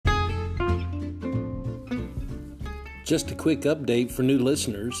Just a quick update for new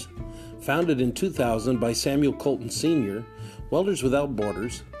listeners. Founded in 2000 by Samuel Colton Sr., Welders Without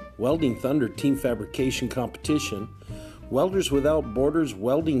Borders, Welding Thunder Team Fabrication Competition, Welders Without Borders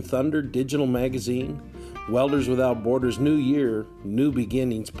Welding Thunder Digital Magazine, Welders Without Borders New Year, New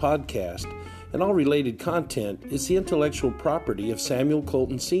Beginnings podcast, and all related content is the intellectual property of Samuel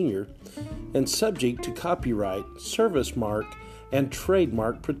Colton Sr. and subject to copyright, service mark, and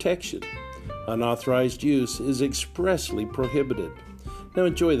trademark protection. Unauthorized use is expressly prohibited. Now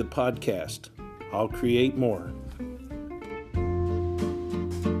enjoy the podcast. I'll create more.